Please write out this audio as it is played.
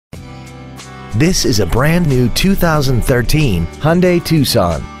This is a brand new 2013 Hyundai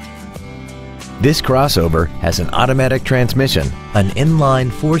Tucson. This crossover has an automatic transmission, an inline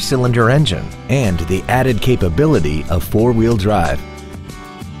 4-cylinder engine, and the added capability of 4-wheel drive.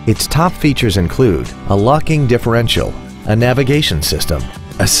 Its top features include a locking differential, a navigation system,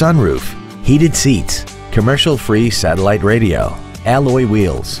 a sunroof, heated seats, commercial-free satellite radio, alloy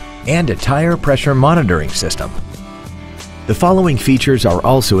wheels, and a tire pressure monitoring system. The following features are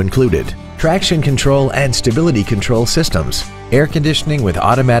also included: traction control and stability control systems, air conditioning with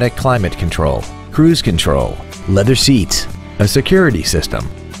automatic climate control, cruise control, leather seats, a security system,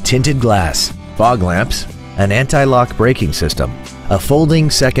 tinted glass, fog lamps, an anti-lock braking system, a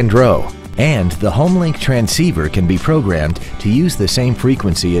folding second row, and the HomeLink transceiver can be programmed to use the same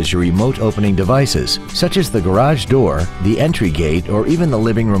frequency as your remote opening devices, such as the garage door, the entry gate, or even the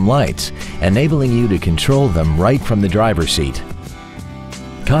living room lights, enabling you to control them right from the driver's seat.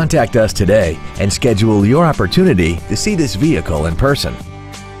 Contact us today and schedule your opportunity to see this vehicle in person.